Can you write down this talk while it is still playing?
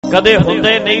कदे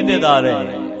हुंदे नहीं दीदारे।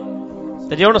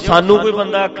 ते जे हुण सानू कोई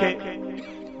बंदा आखे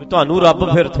ਤੁਹਾਨੂੰ ਰੱਬ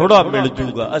ਫਿਰ ਥੋੜਾ ਮਿਲ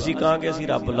ਜੂਗਾ, ਅਸੀਂ ਕਹਾਂਗੇ ਅਸੀਂ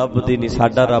ਰੱਬ ਲੱਭਦੇ ਨਹੀਂ,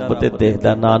 ਸਾਡਾ ਰੱਬ ਤੇ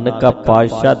ਦਿਖਦਾ, ਨਾਨਕਾ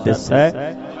ਪਾਤਸ਼ਾਹ ਦਿਸੈ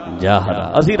ਜ਼ਾਹਰਾ।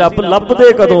 ਅਸੀਂ ਰੱਬ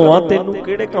ਲੱਭਦੇ ਕਦੋਂ ਆ? ਤੈਨੂੰ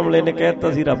ਕਿਹੜੇ ਕਮਲੇ ਨੇ ਕਹਿਤਾ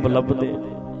ਅਸੀਂ ਰੱਬ ਲੱਭਦੇ?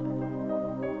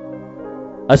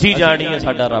 ਅਸੀਂ ਜਾਣੀਏ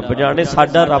ਸਾਡਾ ਰੱਬ ਜਾਣੇ।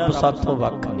 ਸਾਡਾ ਰੱਬ ਸਾਥੋਂ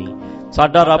ਵੱਖ ਨਹੀਂ,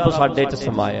 ਸਾਡਾ ਰੱਬ ਸਾਡੇ 'ਚ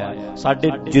ਸਮਾਇਆ,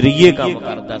 ਸਾਡੇ ਜਰੀਏ ਕੰਮ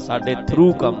ਕਰਦਾ, ਸਾਡੇ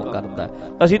ਥਰੂ ਕੰਮ ਕਰਦਾ।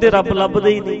 ਅਸੀਂ ਤੇ ਰੱਬ ਲੱਭਦੇ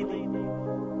ਹੀ ਨਹੀਂ,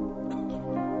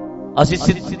 ਅਸੀਂ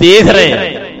ਸਿੱਧ ਦੇਖ ਰਹੇ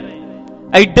ਹਾਂ।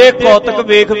 ਐਡੇ ਕੌਤਕ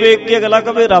ਵੇਖ ਵੇਖ ਕੇ ਅਗਲਾ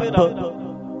ਕਵੇ ਰੱਬ।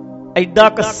 ਐਡਾ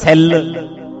ਕ ਸੈੱਲ,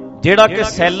 ਜਿਹੜਾ ਕਿ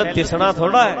ਸੈੱਲ ਦਿਸਣਾ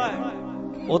ਥੋੜਾ ਹੈ,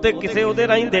 ਉਹ ਤੇ ਕਿਸੇ ਉਹਦੇ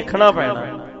ਰਾਹੀਂ ਦੇਖਣਾ ਪੈਣਾ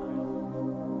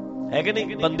ਹੈ ਕਿ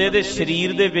ਨਹੀਂ? ਬੰਦੇ ਦੇ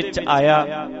ਸਰੀਰ ਦੇ ਵਿੱਚ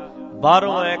ਆਇਆ,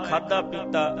 ਬਾਹਰੋਂ ਐ ਖਾਧਾ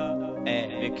ਪੀਤਾ, ਐ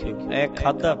ਵੇਖਿਓ ਐ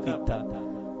ਖਾਧਾ ਪੀਤਾ,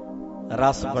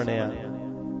 ਰਸ ਬਣਿਆ,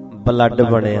 ਬਲੱਡ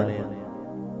ਬਣਿਆ,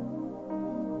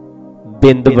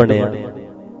 ਬਿੰਦ ਬਣਿਆ,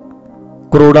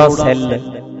 ਕਰੋੜਾਂ ਸੈੱਲ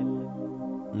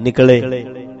ਨਿਕਲੇ,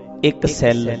 ਇੱਕ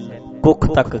ਸੈੱਲ ਕੁੱਖ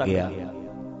ਤੱਕ ਗਿਆ।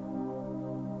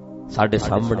 ਸਾਡੇ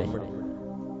ਸਾਹਮਣੇ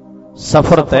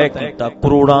ਸਫ਼ਰ ਤੈਅ ਕੀਤਾ,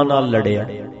 ਕਰੋੜਾਂ ਨਾਲ ਲੜਿਆ।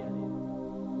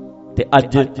 ਤੇ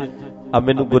ਅੱਜ ਆ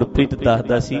ਮੈਨੂੰ ਗੁਰਪ੍ਰੀਤ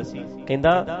ਦੱਸਦਾ ਸੀ,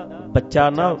 ਕਹਿੰਦਾ ਬੱਚਾ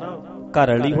ਨਾ ਘਰ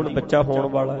ਵਾਲੀ, ਹੁਣ ਬੱਚਾ ਹੋਣ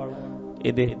ਵਾਲਾ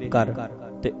ਇਹਦੇ ਘਰ,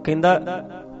 ਤੇ ਕਹਿੰਦਾ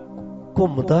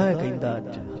ਘੁੰਮਦਾ ਹੈ, ਕਹਿੰਦਾ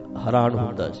ਅੱਜ ਹੈਰਾਨ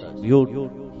ਹੁੰਦਾ ਸੀ ਵੀ ਉਹ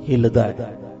ਹਿੱਲਦਾ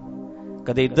ਹੈ,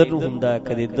 ਕਦੇ ਇੱਧਰ ਨੂੰ ਹੁੰਦਾ,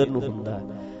 ਕਦੇ ਇੱਧਰ ਨੂੰ ਹੁੰਦਾ।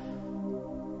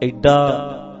 ਐਡਾ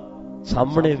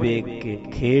ਸਾਹਮਣੇ ਵੇਖ ਕੇ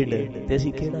ਖੇਡ, ਤੇ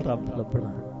ਅਸੀਂ ਕਿਹੜਾ ਰੱਬ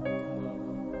ਲੱਭਣਾ?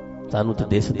 ਸਾਨੂੰ ਤਾਂ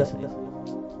ਦਿਸਦਾ,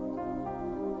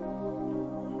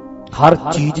 ਹਰ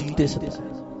ਚੀਜ਼ ਦਿਸਦਾ।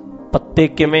 ਪੱਤੇ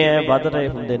ਕਿਵੇਂ ਐ ਵੱਧ ਰਹੇ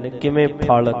ਹੁੰਦੇ ਨੇ, ਕਿਵੇਂ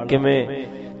ਫਲ,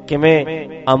 ਕਿਵੇਂ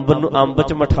ਅੰਬ ਨੂੰ, ਅੰਬ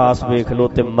 'ਚ ਮਿਠਾਸ ਵੇਖ ਲਓ,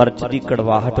 ਤੇ ਮਿਰਚ ਦੀ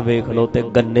ਕੜਵਾਹਟ ਵੇਖ ਲਓ, ਤੇ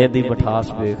ਗੰਨੇ ਦੀ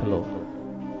ਮਿਠਾਸ ਵੇਖ ਲਓ।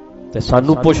 ਤੇ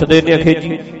ਸਾਨੂੰ ਪੁੱਛਦੇ ਨੇ ਅਖੇ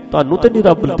ਜੀ ਤੁਹਾਨੂੰ ਤੇ ਨਹੀਂ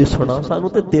ਰੱਬ ਦਿਸਣਾ? ਸਾਨੂੰ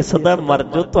ਤੇ ਦਿਸਦਾ, ਮਰ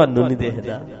ਜਾਓ, ਤੁਹਾਨੂੰ ਨਹੀਂ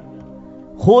ਦਿਖਦਾ।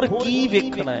 ਹੋਰ ਕੀ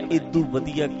ਵੇਖਣਾ? ਇਦੂ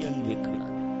ਵਧੀਆ ਕੀ ਵੇਖਣਾ?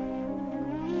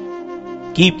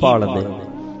 ਕੀ ਪਾਲਦੇ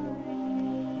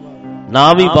ਨਾ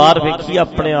ਵੀ ਬਾਹਰ ਵੇਖੀ,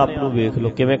 ਆਪਣੇ ਆਪ ਨੂੰ ਵੇਖ ਲਓ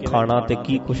ਕਿਵੇਂ ਖਾਣਾ ਤੇ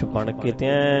ਕੀ ਕੁਛ ਬਣ ਕੇ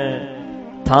ਤੇ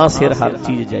ਥਾਂ ਸਿਰ ਹਰ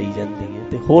ਚੀਜ਼ ਜਾਈ ਜਾਂਦੀ ਹੈ।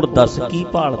 ਤੇ ਹੋਰ ਦੱਸ ਕੀ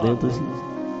ਭਾਲਦੇ ਹੋ ਤੁਸੀਂ?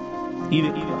 ਕੀ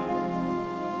ਵੇਖਣਾ?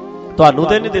 ਤੁਹਾਨੂੰ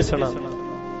ਤੇ ਨਹੀਂ ਦਿਸਣਾ।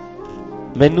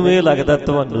 ਮੈਨੂੰ ਇਹ ਲੱਗਦਾ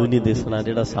ਤੁਹਾਨੂੰ ਹੀ ਨਹੀਂ ਦਿਸਣਾ,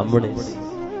 ਜਿਹੜਾ ਸਾਹਮਣੇ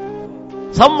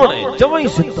ਸਾਹਮਣੇ ਜਮਾਂ ਹੀ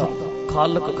ਸਿੱਧਾ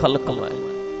ਖਾਲਕ ਖਲਕ ਮੈਂ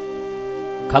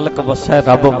ਖਲਕ ਵਸੈ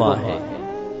ਰੱਬ ਮਾਹੇ।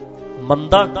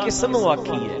 ਮੰਦਾ ਕਿਸ ਨੂੰ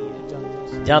ਆਖੀਏ,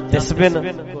 ਜਾਂ ਤਿਸ ਬਿਨ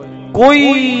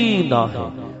ਕੋਈ ਨਾ ਹੈ।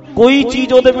 ਕੋਈ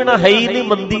ਚੀਜ਼ ਉਹਦੇ ਬਿਨਾ ਹੈ ਹੀ ਨਹੀਂ,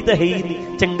 ਮੰਦੀ ਤਾਂ ਹੈ ਹੀ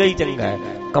ਨਹੀਂ, ਚੰਗਾ ਹੀ ਚੰਗਾ ਹੈ,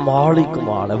 ਕਮਾਲ ਹੀ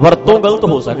ਕਮਾਲ ਹੈ। ਵਰਤੋਂ ਗਲਤ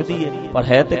ਹੋ ਸਕਦੀ ਹੈ, ਪਰ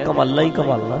ਹੈ ਤੇ ਕਮਾਲਾਂ ਹੀ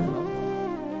ਕਮਾਲਾਂ।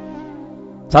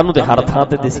 ਸਾਨੂੰ ਤੇ ਹਰ ਥਾਂ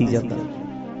ਤੇ ਦਿਸੀ ਜਾਂਦਾ,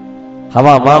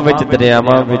 ਹਵਾਵਾਂ ਵਿੱਚ,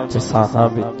 ਦਰਿਆਵਾਂ ਵਿੱਚ, ਸਾਹਾਂ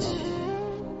ਵਿੱਚ,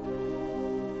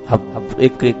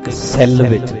 ਇੱਕ ਇੱਕ ਸੈੱਲ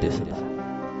ਵਿੱਚ ਦਿਸਦਾ,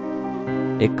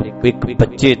 ਇੱਕ ਇੱਕ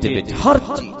ਬੱਚੇ ਦੇ ਵਿੱਚ, ਹਰ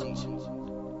ਚੀਜ਼,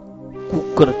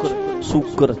 ਕੁੱਕਰ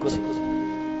ਸੂਕਰ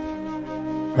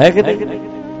ਹੈ ਕਿ ਨਹੀਂ?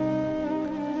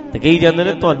 ਤੇ ਕਹੀ ਜਾਂਦੇ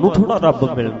ਨੇ ਤੁਹਾਨੂੰ ਥੋੜਾ ਰੱਬ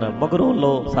ਮਿਲਣਾ, ਮਗਰੋਂ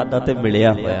ਲੋ ਸਾਡਾ ਤੇ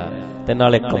ਮਿਲਿਆ ਹੋਇਆ, ਤੇ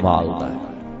ਨਾਲੇ ਕਮਾਲ ਦਾ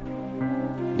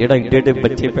ਜਿਹੜਾ ਏਡੇ ਏਡੇ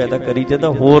ਬੱਚੇ ਪੈਦਾ ਕਰੀ ਜਾਂਦਾ।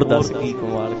 ਹੋਰ ਦੱਸ ਕੀ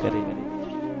ਕਮਾਲ ਕਰੇ?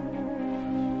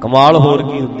 ਕਮਾਲ ਹੋਰ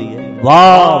ਕੀ ਹੁੰਦੀ ਹੈ?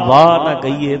 ਵਾਹ ਵਾਹ ਨਾ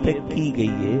ਕਹੀਏ ਤੇ ਕੀ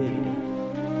ਕਹੀਏ?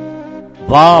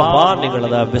 ਵਾਹ ਵਾਹ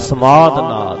ਨਿਕਲਦਾ ਵਿਸਮਾਦ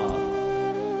ਨਾਥ,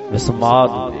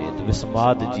 ਵਿਸਮਾਦ ਵੇਦ,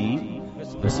 ਵਿਸਮਾਦ ਜੀ,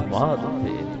 ਵਿਸਮਾਦ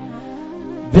ਵੇਦ,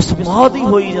 ਵਿਸਮਾਦ ਹੀ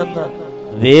ਹੋਈ ਜਾਂਦਾ।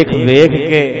 ਵੇਖ ਵੇਖ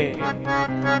ਕੇ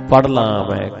ਪੜ ਲਾਂ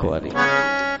ਮੈਂ ਇੱਕ ਵਾਰੀ,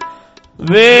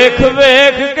 ਵੇਖ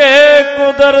ਵੇਖ ਕੇ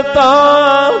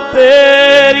ਕੁਦਰਤਾਂ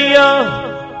ਤੇਰੀਆਂ,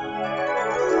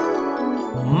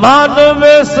 ਮਨ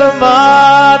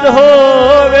ਵਿਸਮਾਦ ਹੋ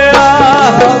ਗਿਆ।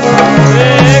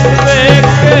 ਵੇਖ ਵੇਖ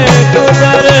ਕੇ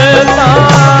ਕੁਦਰਤਾਂ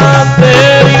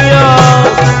ਤੇਰੀਆਂ,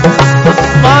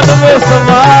 ਮਨ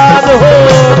ਵਿਸਮਾਦ ਹੋ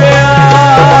ਗਿਆ।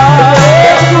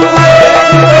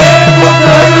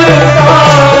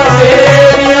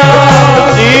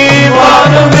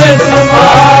 ਜੀਵਨ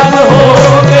ਵਿਸਮਾਦ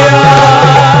ਹੋ ਗਿਆ।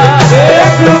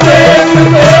 ਵੇਖ ਵੇਖ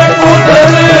ਕੇ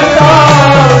ਕੁਦਰਤਾਂ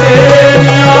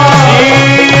ਤੇਰੀਆਂ,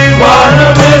 ਜੀਵਨ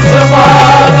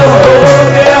ਵਿਸਮਾਦ ਹੋ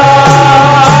ਗਿਆ।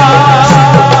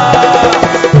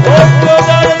 ਉਹ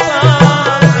ਕੁਦਰਤਾਂ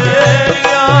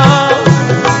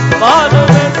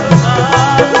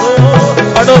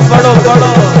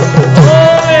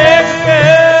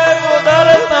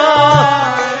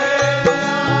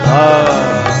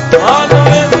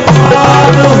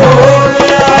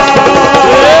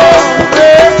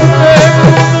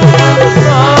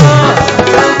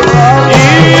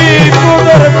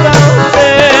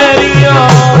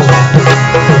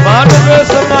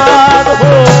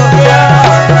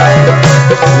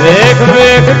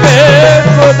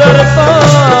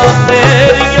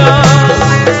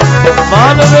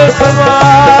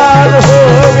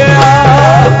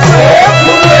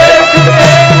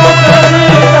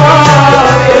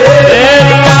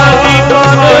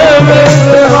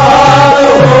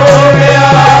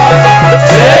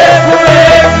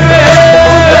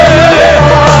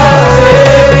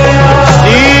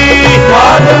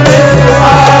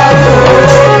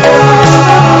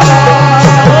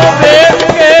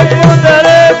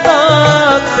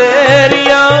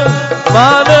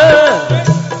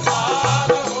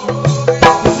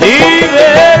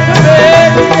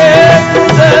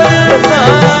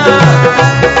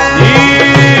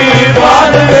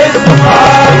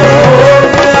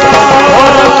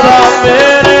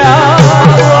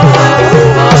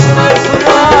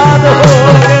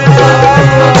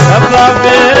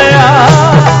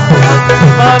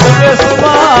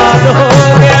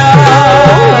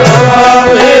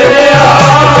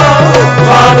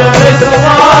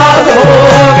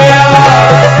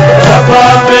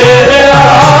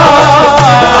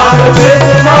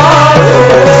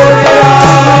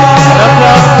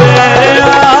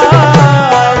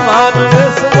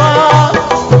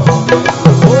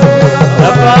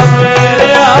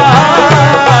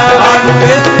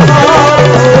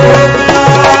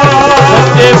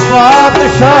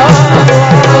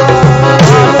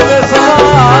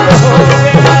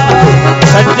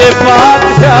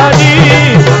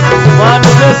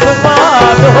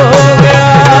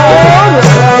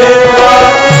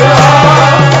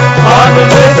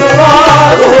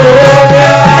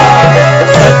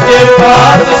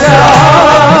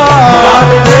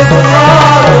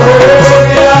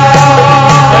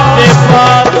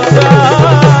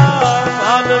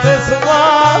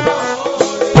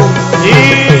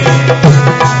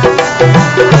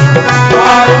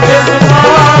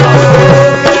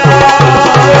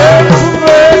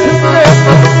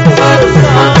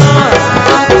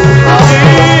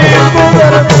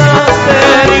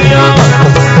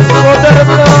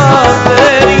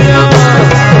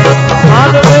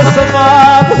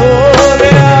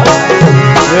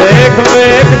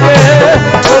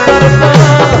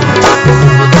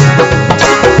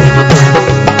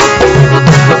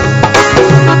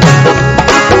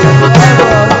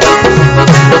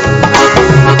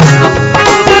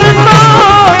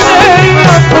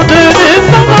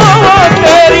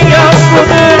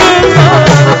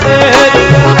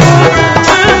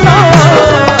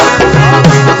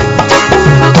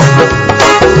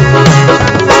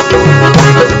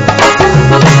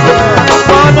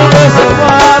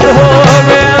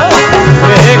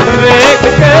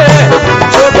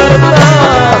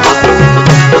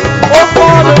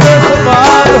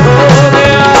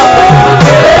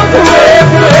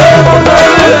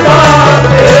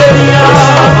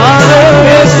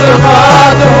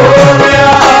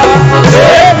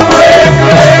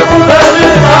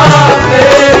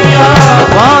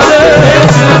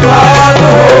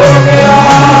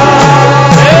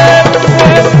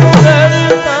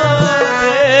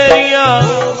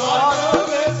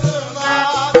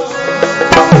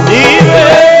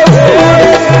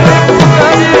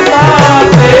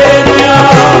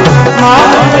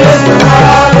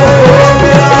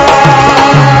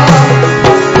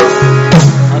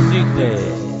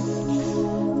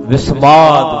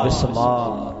विस्माद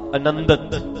विस्माद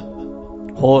आनंदित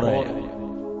हो रहे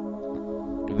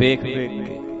वेख वेख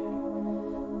के।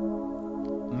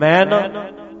 मैं ना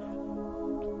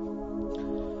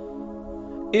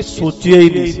ये सोचिया ही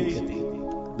नहीं सी,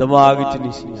 दिमाग च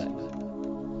नहीं सी आया,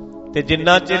 ते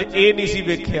जिन्ना चिर ये नहीं सी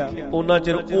वेख्या उन्ना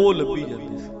चिर ओह लभी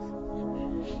जांदी सी।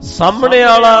 सामने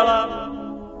वाला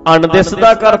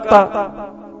अणदिसदा करता,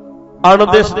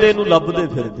 अणदिसदे नूं लभदे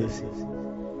फिरदे सी।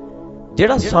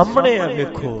 जेड़ा सामने है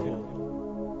वेखो,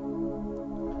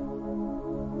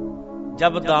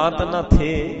 जब दांत न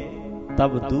थे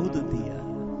तब दूध दिया,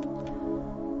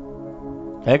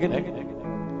 है कि नहीं?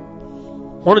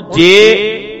 हुण जे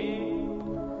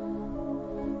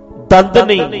दंद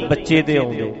नहीं बच्चे दे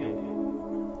आउंदे,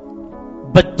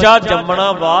 बच्चा जम्मना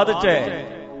बाद च है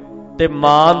ते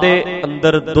मां दे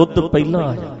अंदर दुध पहला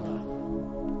आ जांदा।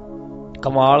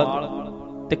 कमाल।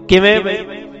 ते किवें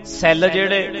सैल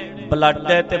जेड़े ब्लड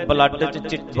है ते ब्लड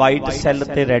च वाइट सैल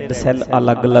ते रैड सैल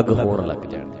अलग अलग होण लग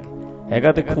जांदे।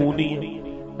 हैगा ते खून ही है,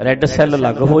 रैड सैल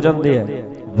अलग हो जांदे है,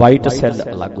 वाइट सैल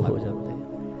अलग हो जांदे।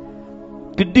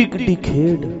 किड्डी किड्डी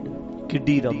खेड,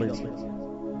 किड्डी रमण सी।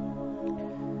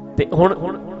 ते हुण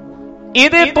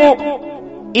इहदे तो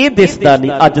ये दिसदा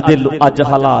नहीं। अज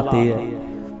हालात ये है,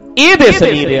 ਇਹ ਦਿਸ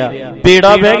नहीं रहा। बेड़ा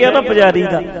बह गया ना पुजारी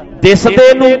का, दिसदे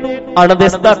नूं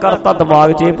अणदिसदा करता,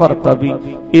 दिमाग च भरता भी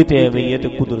ये ते एवें ही है, ते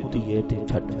कुदरती है, ते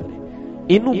छड्ड परे,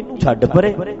 इनू छड्ड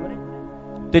परे,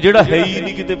 ते जिहड़ा है ही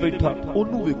नहीं किते बैठा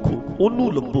ओनू वेखो, ओनू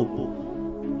लभो।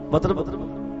 मतलब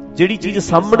जिहड़ी चीज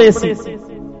सामने सी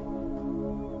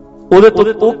ओदे तो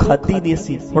ओह खाधी नहीं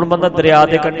सी। हुण बंदा दरिया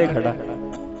दे कंढे खड़ा,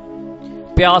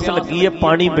 प्यास लगी है,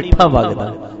 पानी मिठा वगदा,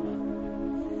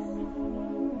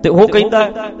 ते वो कहता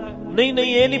नहीं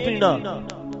नहीं ये नहीं पीना,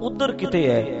 उधर किते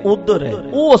है, उधर है,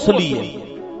 वो असली है,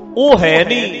 वो है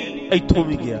नहीं, इथों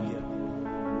भी गया।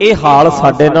 ये हाल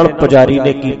साडे नाल पुजारी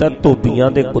ने कीता, धोबियां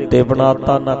दे कुत्ते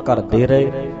बनाता, ना करदे रहे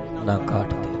ना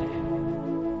काटदे रहे,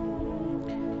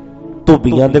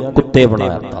 धोबियां दे कुत्ते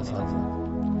बनाता।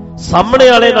 सामने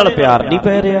वाले नाल प्यार नहीं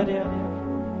पै रहा।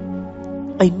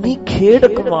 इन्नी खेड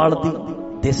कमाल दी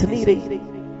दिस नहीं रही,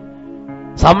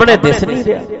 सामने दिस नहीं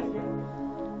रहा।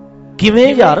 किवें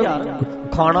यार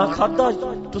खाना खादा,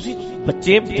 तुसी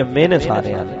बच्चे जम्मे ने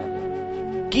सारे ने,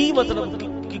 की मतलब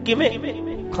किवें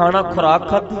खाना खुराक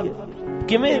खाधी है,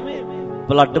 किवें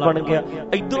ब्लड बन गया,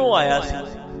 इधरों आया सी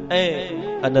ऐ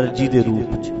एनर्जी दे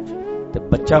रूप च, ते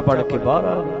बच्चा बन के बाहर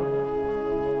आ गया।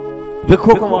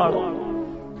 वेखो कमाल।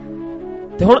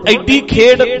 ते हुण एडी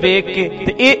खेड वेख के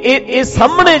ते ए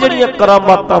सामने जड़ियां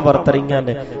करामातां वरत रहीआं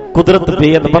ने, कुदरत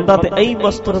बेअद बंदा ते ऐ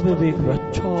मस्त रवे वेख,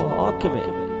 अच्छा आ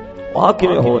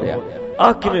किवें हो रहा,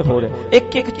 आ किवें हो रहा।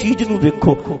 एक एक चीज नूं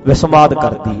वेखो विस्माद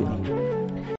करदी है।